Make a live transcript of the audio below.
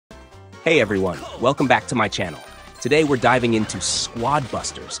Hey everyone, welcome back to my channel. Today we're diving into Squad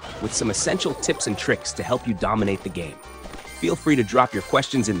Busters with some essential tips and tricks to help you dominate the game. Feel free to drop your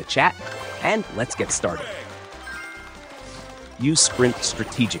questions in the chat, and let's get started. Use Sprint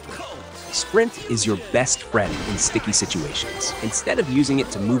strategically. Sprint is your best friend in sticky situations. Instead of using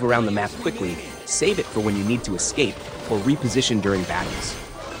it to move around the map quickly, save it for when you need to escape or reposition during battles.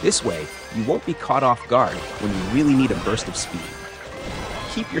 This way, you won't be caught off guard when you really need a burst of speed.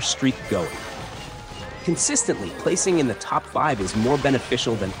 Keep your streak going. Consistently placing in the top 5 is more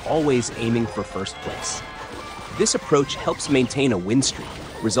beneficial than always aiming for first place. This approach helps maintain a win streak,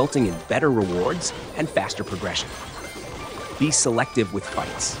 resulting in better rewards and faster progression. Be selective with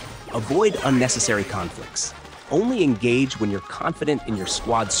fights. Avoid unnecessary conflicts. Only engage when you're confident in your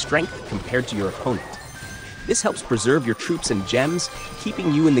squad's strength compared to your opponent. This helps preserve your troops and gems,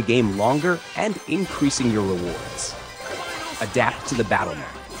 keeping you in the game longer and increasing your rewards. Adapt to the battle mod.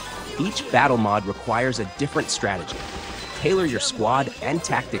 Each battle mod requires a different strategy. Tailor your squad and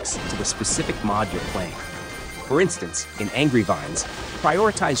tactics to the specific mod you're playing. For instance, in Angry Vines,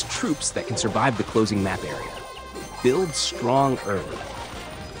 prioritize troops that can survive the closing map area. Build strong early.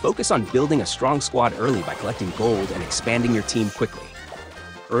 Focus on building a strong squad early by collecting gold and expanding your team quickly.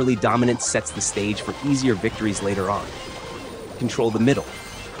 Early dominance sets the stage for easier victories later on. Control the middle.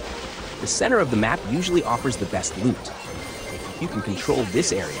 The center of the map usually offers the best loot. If you can control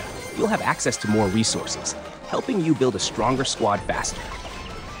this area, you'll have access to more resources, helping you build a stronger squad faster.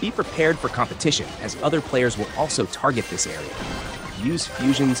 Be prepared for competition, as other players will also target this area. Use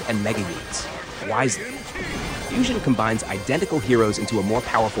fusions and mega units wisely. Fusion combines identical heroes into a more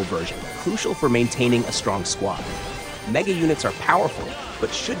powerful version, crucial for maintaining a strong squad. Mega units are powerful,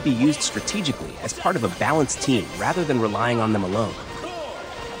 but should be used strategically as part of a balanced team rather than relying on them alone.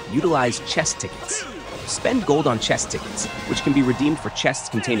 Utilize chest tickets. Spend gold on chest tickets, which can be redeemed for chests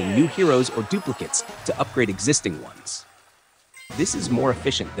containing new heroes or duplicates to upgrade existing ones. This is more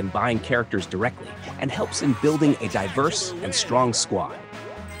efficient than buying characters directly and helps in building a diverse and strong squad.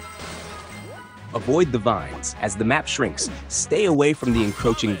 Avoid the vines. As the map shrinks, stay away from the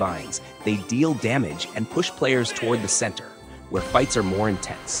encroaching vines. They deal damage and push players toward the center, where fights are more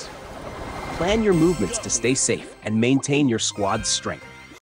intense. Plan your movements to stay safe and maintain your squad's strength.